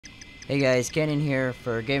Hey guys, Canyon here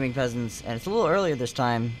for Gaming Peasants, and it's a little earlier this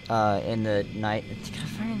time in the night.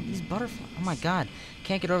 These butterflies, oh my god,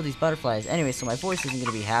 can't get over these butterflies. Anyway, so my voice isn't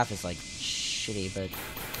gonna be half as like shitty, but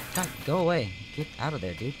god, go away, get out of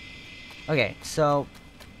there, dude. Okay, so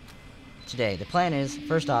today the plan is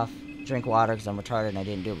first off, drink water because I'm retarded and I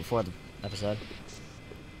didn't do it before the episode.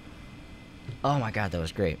 Oh my god, that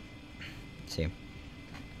was great. Let's see,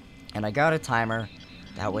 and I got a timer.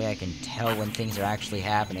 That way I can tell when things are actually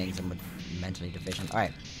happening, because I'm mentally deficient.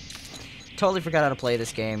 Alright. Totally forgot how to play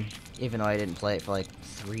this game, even though I didn't play it for like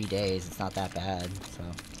 3 days. It's not that bad, so.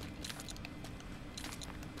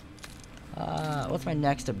 What's my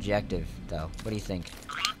next objective, though? What do you think?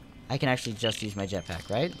 I can actually just use my jetpack,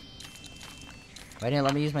 right? Why didn't it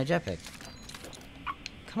let me use my jetpack?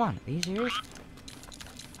 Come on, are you serious?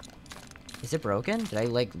 Is it broken? Did I,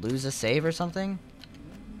 like, lose a save or something?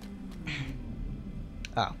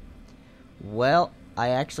 Oh. Well, I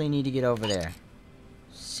actually need to get over there.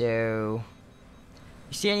 So,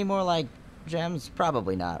 you see any more, like, gems?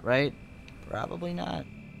 Probably not, right? Probably not.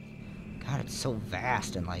 God, it's so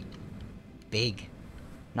vast and, like, big.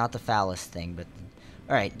 Not the phallus thing, but...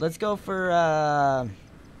 Alright, let's go for,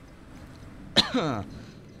 what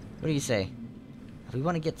do you say? We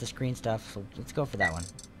want to get this green stuff, so let's go for that one.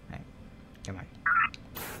 Alright, come on.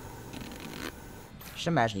 Just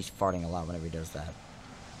imagine he's farting a lot whenever he does that.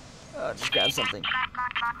 Just grab something.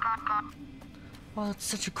 Oh, that's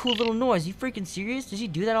such a cool little noise. Are you freaking serious? Does he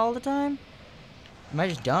do that all the time? Am I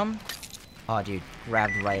just dumb? Oh, dude.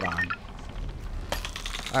 Grabbed right on.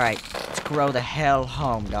 Alright. Let's grow the hell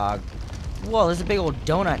home, dog. Whoa, there's a big old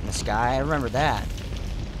donut in the sky. I remember that.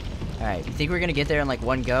 Alright. You think we're gonna get there in, like,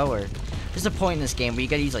 one go? Or... There's a point in this game where you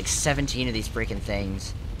gotta use, like, 17 of these freaking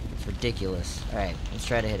things. It's ridiculous. Alright. Let's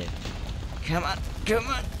try to hit it. Come on. Come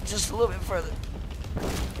on. Just a little bit further.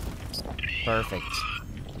 Perfect.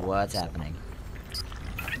 What's happening?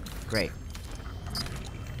 Great.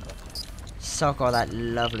 Suck all that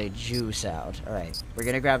lovely juice out. Alright, we're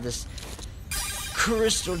gonna grab this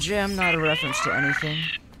crystal gem, not a reference to anything.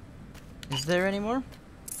 Is there any more?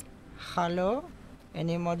 Hello?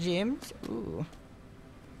 Any more gems? Ooh.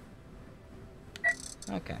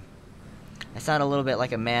 Okay. I sound a little bit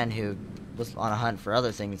like a man who was on a hunt for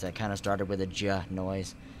other things that kind of started with a J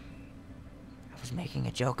noise. I was making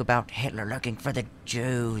a joke about Hitler looking for the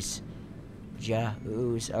Jews.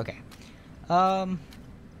 Jews. Okay. What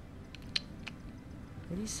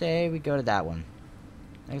do you say we go to that one?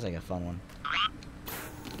 That looks like a fun one.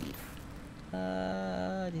 Do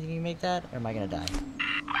you think you can make that? Or am I gonna die?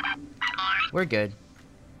 We're good.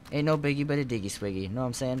 Ain't no biggie but a diggy swiggy. Know what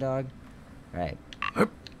I'm saying, dog? Alright.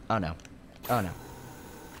 Oh no. Oh no.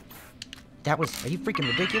 That was... Are you freaking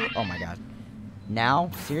ridiculous? Oh my god. Now?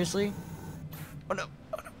 Seriously? Oh no.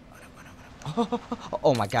 Oh no. Oh no. Oh no. Oh, no.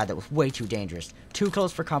 Oh my god, that was way too dangerous. Too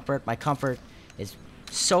close for comfort. My comfort is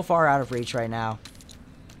so far out of reach right now.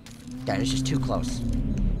 That is just too close.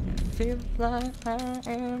 I feel like I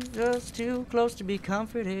am just too close to be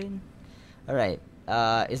comforted. Alright.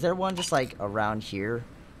 Is there one just like around here?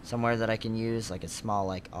 Somewhere that I can use? Like a small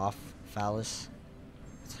like off phallus?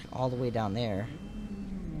 It's like all the way down there.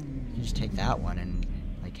 You can just take that one and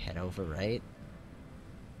like head over, right?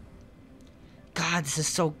 God, this is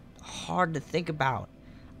so hard to think about.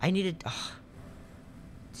 I needed...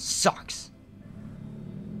 sucks.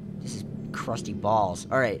 This is crusty balls.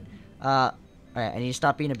 Alright. Alright, I need to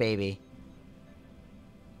stop being a baby.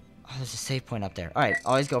 Oh, there's a save point up there. Alright,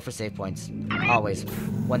 always go for save points. Always.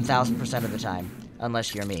 1000% of the time.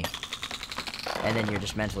 Unless you're me. And then you're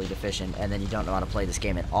just mentally deficient. And then you don't know how to play this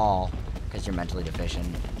game at all. Because you're mentally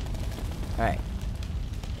deficient. Alright.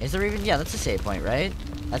 Is there even... Yeah, that's a save point, right?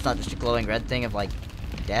 That's not just a glowing red thing of, like,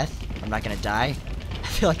 death? I'm not gonna die? I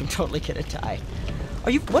feel like I'm totally gonna die.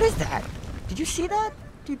 Are you... What is that? Did you see that?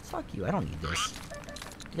 Dude, fuck you. I don't need this.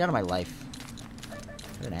 Get out of my life.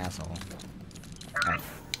 You're an asshole. Alright.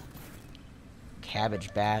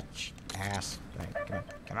 Cabbage batch. Ass. Alright, come on.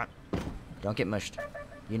 Come on. Don't get mushed.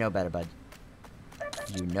 You know better, bud.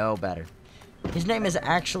 You know better. His name is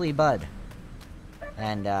actually Bud.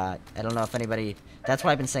 And, I don't know if anybody... That's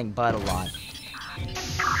why I've been saying Bud a lot.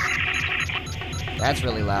 That's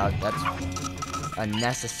really loud. That's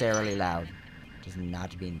unnecessarily loud. Does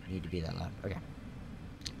not need to be that loud. Okay.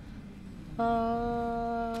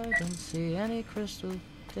 I don't see any crystal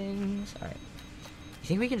things. Alright. You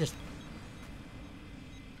think we can just...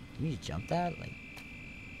 Can we just jump that? Like...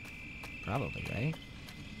 Probably, right?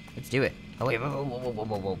 Let's do it. Oh, wait.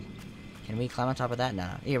 Whoa. Can we climb on top of that? No.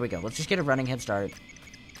 Here we go. Let's just get a running head start.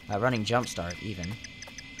 Running jump start, even.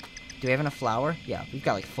 Do we have enough flour? Yeah, we've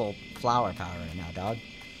got, like, full flour power right now, dog.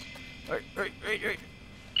 Right.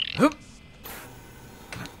 Hoop.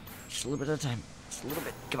 Just a little bit at a time. Just a little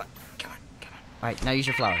bit. Come on. Come on. Come on. Alright, now use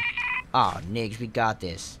your flower. Aw, oh, Niggs, we got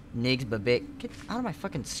this. Niggs, babit. Get out of my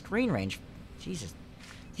fucking screen range. Jesus.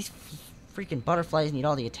 These freaking butterflies need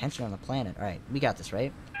all the attention on the planet. Alright, we got this,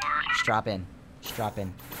 right? Just drop in. Just drop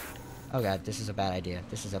in. Oh god, this is a bad idea.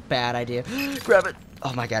 This is a bad idea. Grab it!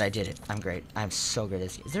 Oh my god, I did it. I'm great. I'm so good at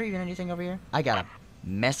this. Is there even anything over here? I got a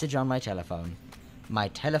message on my telephone. My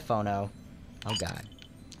telephono. Oh god.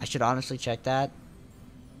 I should honestly check that.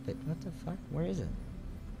 But what the fuck? Where is it?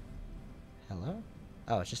 Hello?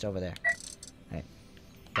 Oh, it's just over there. Alright.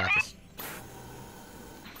 Got this.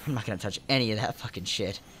 I'm not gonna touch any of that fucking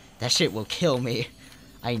shit. That shit will kill me.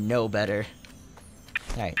 I know better.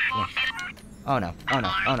 Alright, yeah. Oh no, oh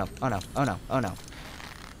no, oh no, oh no, oh no, oh no.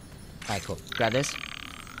 Alright, cool. Grab this.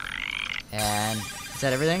 And is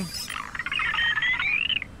that everything?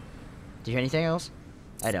 Do you hear anything else?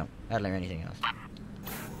 I don't. I don't hear anything else.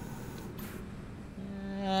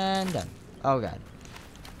 And done. Oh god.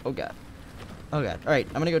 Oh god. Oh god. Alright,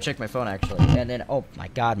 I'm gonna go check my phone actually. And then, oh my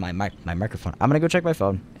god, my microphone. I'm gonna go check my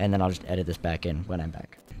phone, and then I'll just edit this back in when I'm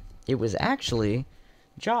back. It was actually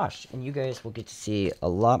Josh, and you guys will get to see a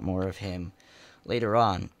lot more of him later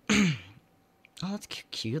on. Oh, that's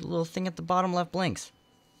cute. Little thing at the bottom left blinks.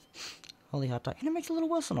 Holy hot dog. And it makes a little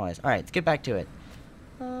whistle noise. Alright, let's get back to it.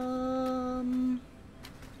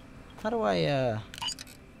 How do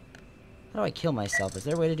I kill myself? Is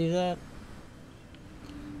there a way to do that?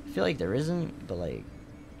 I feel like there isn't, but like...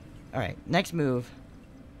 Alright, next move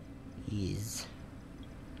is...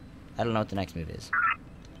 I don't know what the next move is.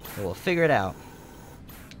 But we'll figure it out.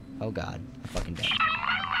 Oh god, I'm fucking dead.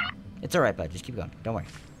 It's alright, bud. Just keep going. Don't worry.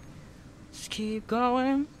 Just keep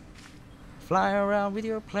going. Fly around with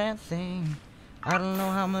your plant thing. I don't know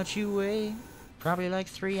how much you weigh. Probably like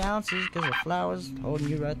 3 ounces, because the flower's holding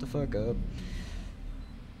you right the fuck up.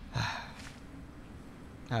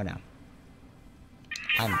 Oh no.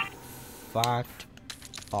 I'm fucked.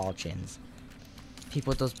 Ball chins.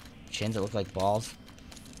 People with those chins that look like balls.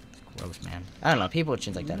 It's gross, man. I don't know. People with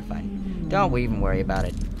chins like that are fine. Don't even worry about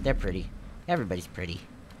it. They're pretty. Everybody's pretty.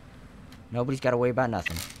 Nobody's got to worry about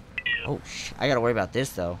nothing. Oh, I got to worry about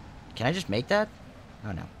this, though. Can I just make that?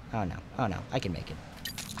 Oh, no. Oh, no. Oh, no. I can make it.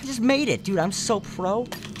 I just made it, dude. I'm so pro.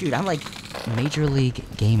 Dude, I'm like Major League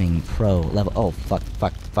Gaming pro level. Oh, fuck,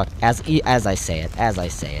 fuck, fuck. As I say it. As I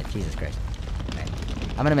say it. Jesus Christ. Alright.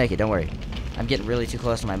 I'm gonna make it. Don't worry. I'm getting really too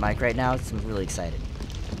close to my mic right now. So I'm really excited.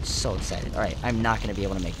 I'm so excited. Alright. I'm not gonna be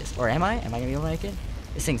able to make this. Or am I? Am I gonna be able to make it?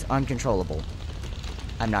 This thing's uncontrollable.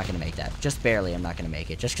 I'm not gonna make that. Just barely I'm not gonna make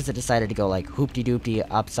it. Just because it decided to go like hoopty-doopty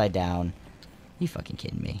upside down. You fucking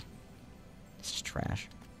kidding me. This is trash.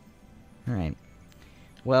 Alright.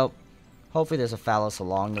 Well, hopefully there's a phallus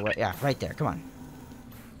along the way. Yeah, right there. Come on.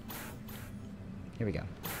 Here we go.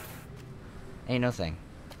 Ain't no thing.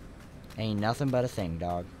 Ain't nothing but a thing,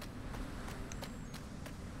 dog.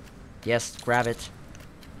 Yes, grab it.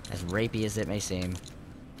 As rapey as it may seem.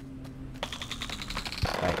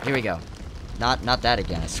 Alright, here we go. Not that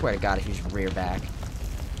again. I swear to God, if you just rear back.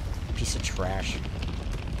 Piece of trash.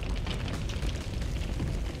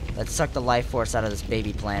 Let's suck the life force out of this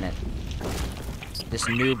baby planet. This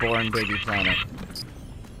newborn baby planet.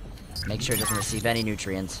 Make sure it doesn't receive any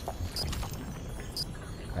nutrients.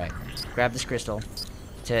 Alright. Grab this crystal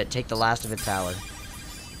to take the last of its power.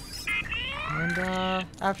 And,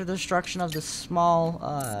 after the destruction of this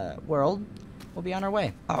small, world, we'll be on our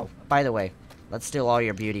way. Oh, by the way, let's steal all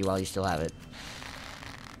your beauty while you still have it.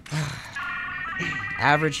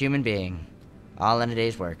 Average human being. All in a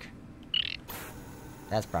day's work.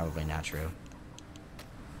 That's probably not true.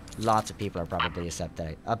 Lots of people are probably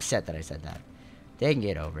upset that I said that. They can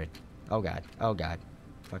get over it. Oh god. Oh god.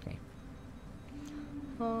 Fuck me.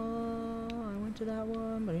 Oh, I went to that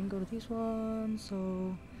one, but I didn't go to these ones,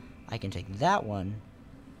 so I can take that one,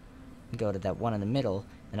 go to that one in the middle,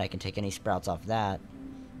 and I can take any sprouts off that,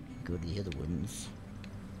 go to the other ones.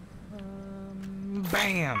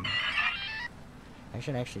 Bam! I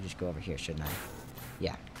should actually just go over here, shouldn't I?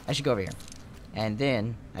 Yeah, I should go over here. And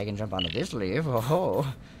then I can jump onto this leaf. Oh,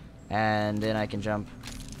 and then I can jump.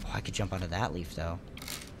 Oh, I could jump onto that leaf though.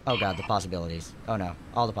 Oh god, the possibilities. Oh no,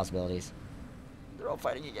 all the possibilities. They're all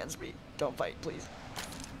fighting against me. Don't fight, please.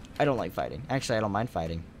 I don't like fighting. Actually, I don't mind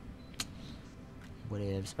fighting.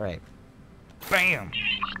 Whatevs. All right. Bam.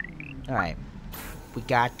 All right. We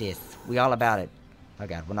got this. We all about it. Oh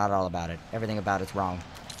god, we're not all about it. Everything about it's wrong.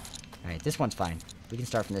 All right, this one's fine. We can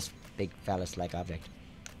start from this big phallus-like object.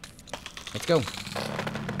 Let's go.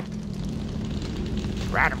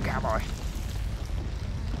 Ride him, cowboy.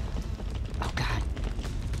 Oh god.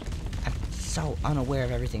 I'm so unaware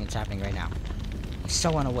of everything that's happening right now. I'm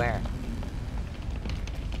so unaware.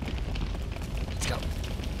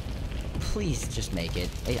 Please just make it.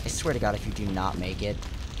 I swear to God, if you do not make it,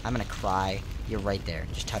 I'm gonna cry. You're right there.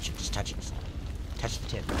 Just touch it. Just touch it. Just touch the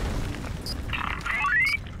tip.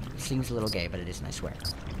 It seems a little gay, but it isn't, I swear.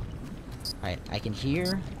 Alright, I can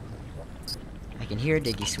hear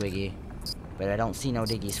Diggy Swiggy, but I don't see no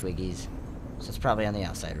Diggy Swiggies. So it's probably on the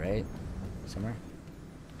outside, right? Somewhere?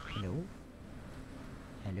 Hello?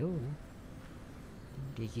 Hello?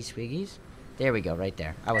 Diggy Swiggies? There we go, right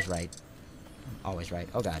there. I was right. I'm always right.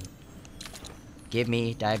 Oh god. Give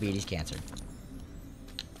me diabetes cancer.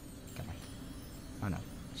 Come on. Oh no.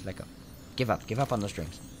 Just let go. Give up. Give up on those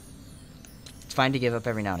dreams. It's fine to give up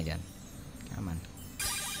every now and again. Come on.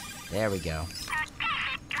 There we go.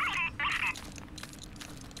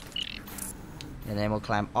 And then we'll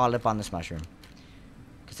climb all up on this mushroom.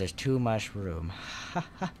 Because there's too much room.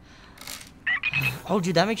 Oh,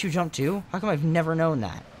 dude, that makes you jump too? How come I've never known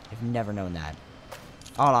that? I've never known that.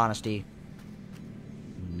 All honesty.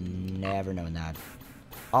 Never known that.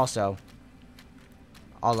 Also,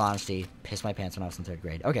 all honesty, pissed my pants when I was in 3rd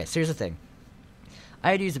grade. Okay, so here's the thing.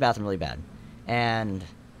 I had to use the bathroom really bad. And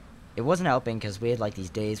it wasn't helping because we had, like, these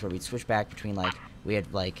days where we'd switch back between, like, we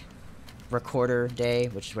had, like, recorder day,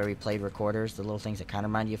 which is where we played recorders, the little things that kind of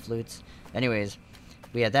remind you of flutes. Anyways,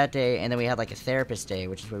 we had that day, and then we had, like, a therapist day,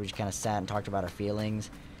 which is where we just kind of sat and talked about our feelings.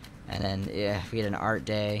 And then, yeah, we had an art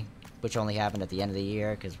day, which only happened at the end of the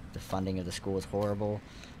year because the funding of the school was horrible.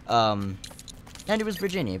 And it was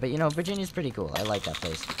Virginia, but, you know, Virginia's pretty cool. I like that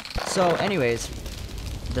place. So, anyways,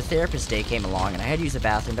 the therapist day came along, and I had to use the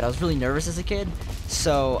bathroom, but I was really nervous as a kid,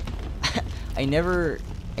 so I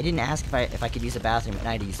didn't ask if I could use the bathroom, and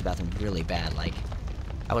I had to use the bathroom really bad. Like,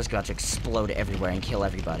 I was about to explode everywhere and kill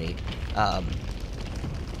everybody.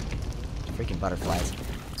 Freaking butterflies.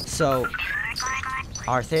 So,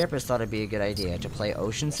 our therapist thought it'd be a good idea to play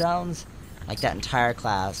ocean sounds, like that entire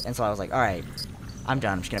class, and so I was like, alright, I'm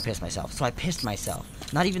done, I'm just gonna piss myself. So I pissed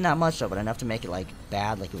myself. Not even that much though, but enough to make it, like,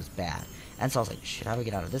 bad, like it was bad. And so I was like, shit, how do I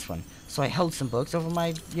get out of this one? So I held some books over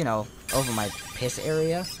my, you know, over my piss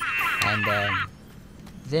area, and,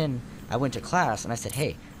 then I went to class, and I said,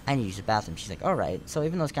 hey, I need to use the bathroom. She's like, alright. So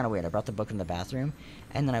even though it's kind of weird, I brought the book in the bathroom,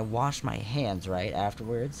 and then I washed my hands, right,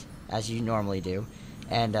 afterwards, as you normally do.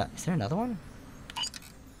 And, is there another one? I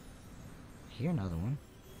hear another one.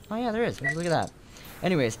 Oh, yeah, there is. Look at that.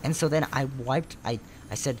 Anyways, and so then I wiped, I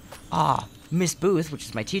said, Miss Booth, which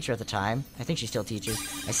is my teacher at the time, I think she still teaches,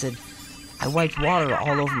 I said, I wiped water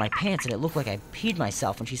all over my pants, and it looked like I peed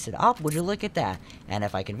myself. And she said, would you look at that? And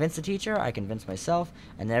if I convinced the teacher, I convinced myself,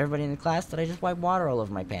 and then everybody in the class that I just wiped water all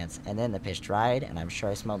over my pants. And then the piss dried, and I'm sure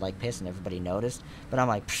I smelled like piss, and everybody noticed. But I'm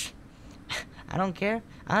like, psh, I don't care.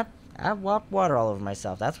 I wiped water all over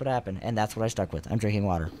myself. That's what happened, and that's what I stuck with. I'm drinking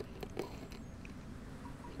water.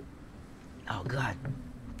 Oh, God.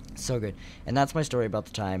 So good. And that's my story about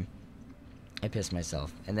the time I pissed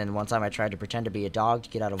myself. And then one time I tried to pretend to be a dog to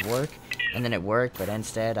get out of work, and then it worked, but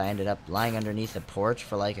instead I ended up lying underneath the porch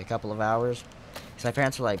for like a couple of hours. Because my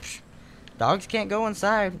parents were like, psh, dogs can't go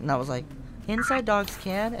inside. And I was like, inside dogs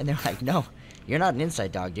can? And they were like, no, you're not an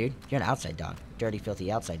inside dog, dude. You're an outside dog. Dirty,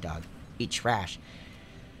 filthy outside dog. Eat trash.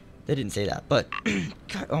 They didn't say that, but,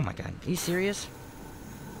 God, oh my God. Are you serious?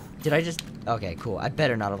 Did I just... Okay, cool. I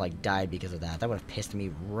better not have, like, died because of that. That would have pissed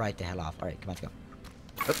me right the hell off. Alright, come on, let's go.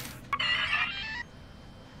 Oop.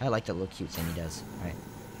 I like that little cute thing he does. Alright.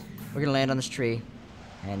 We're gonna land on this tree,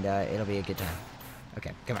 and, it'll be a good time.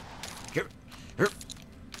 Okay, come on.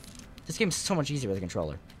 This game's so much easier with a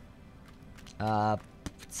controller. We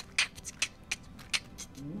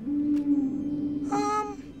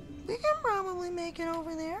can probably make it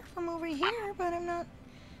over there from over here, but I'm not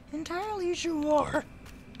entirely sure.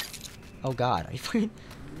 Oh God, are you fucking...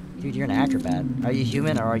 Dude, you're an acrobat. Are you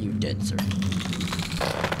human or are you dead, sir?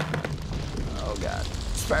 Oh God.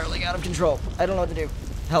 Spiraling out of control. I don't know what to do.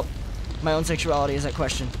 Help. My own sexuality is at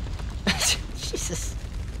question. Jesus.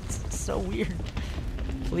 It's so weird.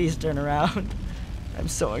 Please turn around. I'm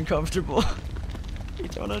so uncomfortable. I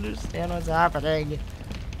don't understand what's happening.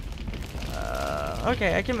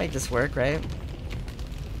 Okay, I can make this work, right?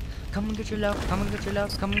 Come and get your love, come and get your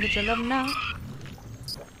love, come and get your love now.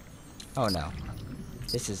 Oh no.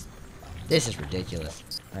 This is ridiculous.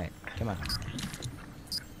 Alright, come on.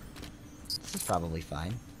 This is probably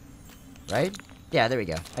fine. Right? Yeah, there we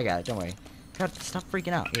go. I got it, don't worry. God, stop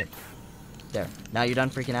freaking out. Here. There. Now you're done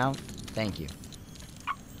freaking out? Thank you.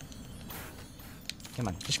 Come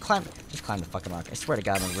on, just climb the fucking rock. I swear to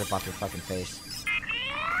God, I'm gonna rip off your fucking face.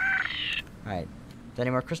 Alright. Is there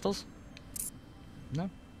any more crystals? No?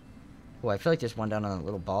 Oh, I feel like there's one down on that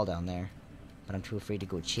little ball down there. But I'm too afraid to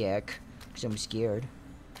go check. Because I'm scared.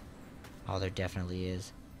 Oh, there definitely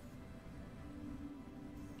is.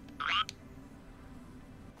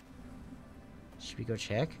 Should we go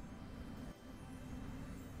check?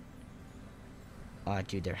 Oh,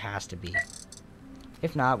 dude, there has to be.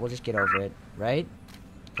 If not, we'll just get over it. Right?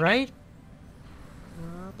 Right?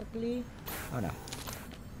 Probably. Oh, no.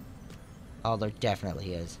 Oh, there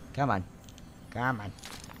definitely is. Come on. Come on.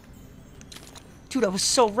 Dude, I was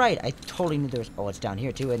so right. I totally knew there was... Oh, it's down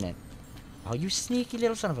here, too, isn't it? Oh, you sneaky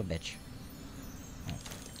little son of a bitch. Right,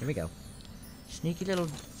 here we go. Sneaky little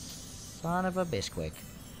son of a bisquick.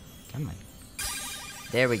 Come on.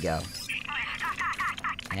 There we go.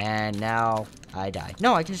 And now I die.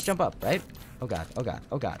 No, I can just jump up, right? Oh god, oh god,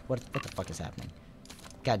 oh god. What the fuck is happening?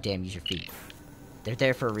 God damn, use your feet. They're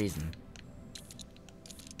there for a reason.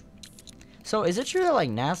 So, is it true that, like,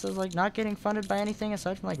 NASA's, like, not getting funded by anything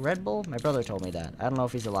aside from, like, Red Bull? My brother told me that. I don't know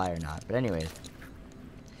if he's a liar or not. But anyways.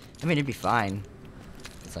 I mean, it'd be fine.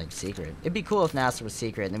 It's, like, secret. It'd be cool if NASA was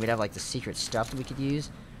secret, and then we'd have, like, the secret stuff that we could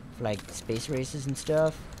use for, like, space races and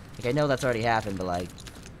stuff. Like, I know that's already happened, but, like,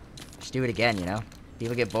 just do it again, you know?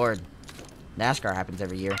 People get bored. NASCAR happens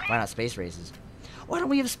every year. Why not space races? Why don't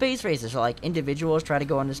we have space races? So, like, individuals try to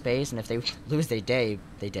go into space, and if they lose, they die.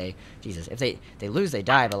 Jesus. If they lose, they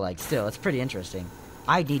die, but, like, still, it's pretty interesting.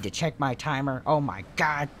 I need to check my timer. Oh, my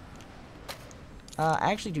God.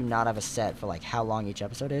 I actually do not have a set for, like, how long each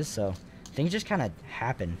episode is, so things just kind of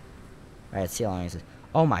happen. Alright, let's see how long it is.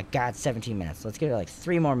 Oh, my God, 17 minutes. Let's give it, like,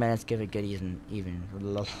 3 more minutes. Give it a good even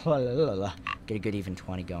get a good even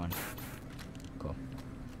 20 going. Cool.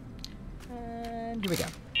 And here we go.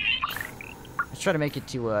 Let's try to make it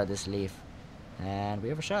to this leaf. And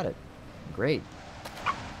we overshot it. Great.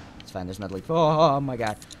 It's fine, there's another leaf. Oh my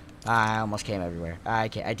god. I almost came everywhere. I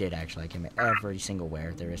did actually. I came every single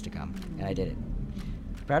where there is to come. And I did it.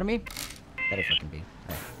 Proud of me? Better fucking be.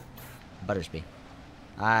 Alright. Buttersby.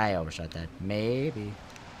 I overshot that. Maybe.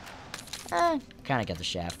 Kinda got the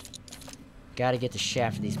shaft. Gotta get the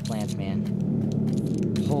shaft of these plants, man.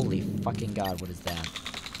 Holy fucking god, what is that?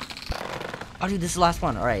 Oh, dude, this is the last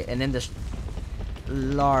one. Alright, and then this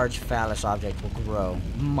large phallus object will grow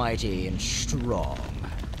mighty and strong.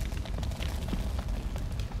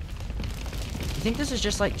 You think this is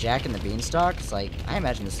just like Jack and the Beanstalk? It's like, I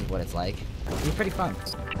imagine this is what it's like. It'd be pretty fun.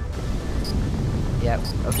 Yep.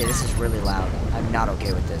 Okay, this is really loud. I'm not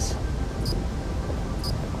okay with this.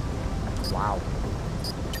 Wow.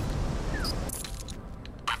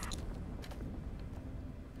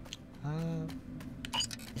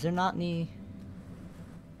 Is there not any...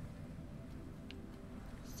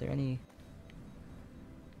 Is there any...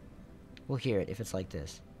 We'll hear it if it's like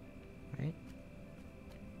this. Right?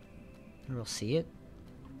 And we'll see it?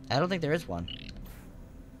 I don't think there is one.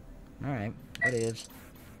 Alright. What is?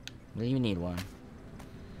 We even need one.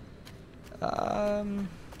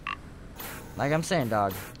 Like I'm saying,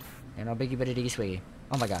 dog. You know, Biggie Bitty Diggy Swiggy.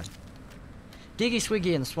 Oh my god. Diggy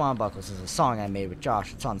Swiggy and the Swan Buckles is a song I made with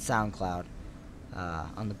Josh. It's on SoundCloud.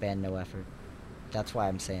 On the band No Effort. That's why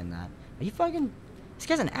I'm saying that. Are you fucking... This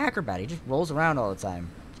guy's an acrobat. He just rolls around all the time.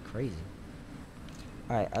 It's crazy.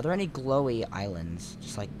 Alright, are there any glowy islands?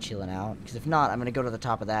 Just like chilling out? Because if not, I'm going to go to the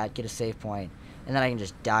top of that, get a save point, and then I can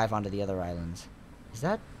just dive onto the other islands. Is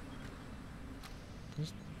that...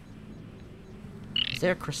 Is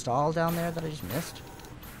there a crystal down there that I just missed?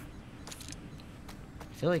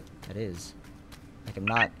 I feel like that is. Like, I'm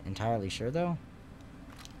not entirely sure, though.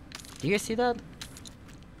 Do you guys see that?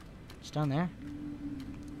 It's down there.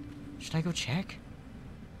 Should I go check?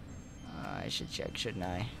 I should check, shouldn't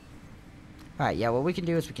I? Alright, yeah, what we can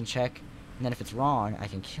do is we can check, and then if it's wrong, I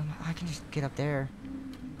can kill my... I can just get up there.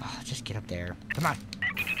 Oh, just get up there. Come on.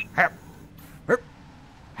 Help! Help!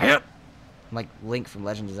 Help! I'm like Link from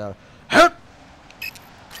Legend of Zelda. Help!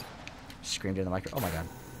 Screamed in the micro. Oh my god.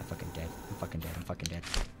 I'm fucking dead. I'm fucking dead. I'm fucking dead.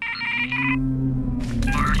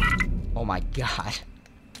 Oh my god.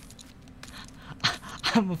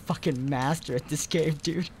 I'm a fucking master at this game,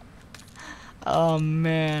 dude. Oh,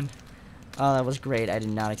 man. Oh, that was great. I did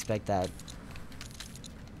not expect that.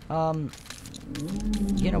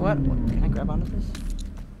 You know what? Can I grab onto this?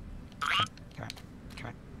 Come on. Come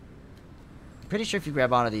on. I'm pretty sure if you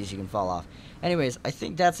grab onto these, you can fall off. Anyways, I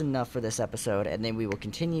think that's enough for this episode, and then we will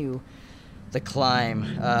continue the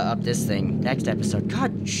climb up this thing next episode.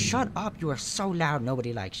 God, shut up. You are so loud.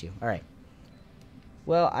 Nobody likes you. All right.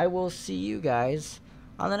 Well, I will see you guys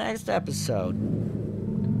on the next episode.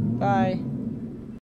 Bye.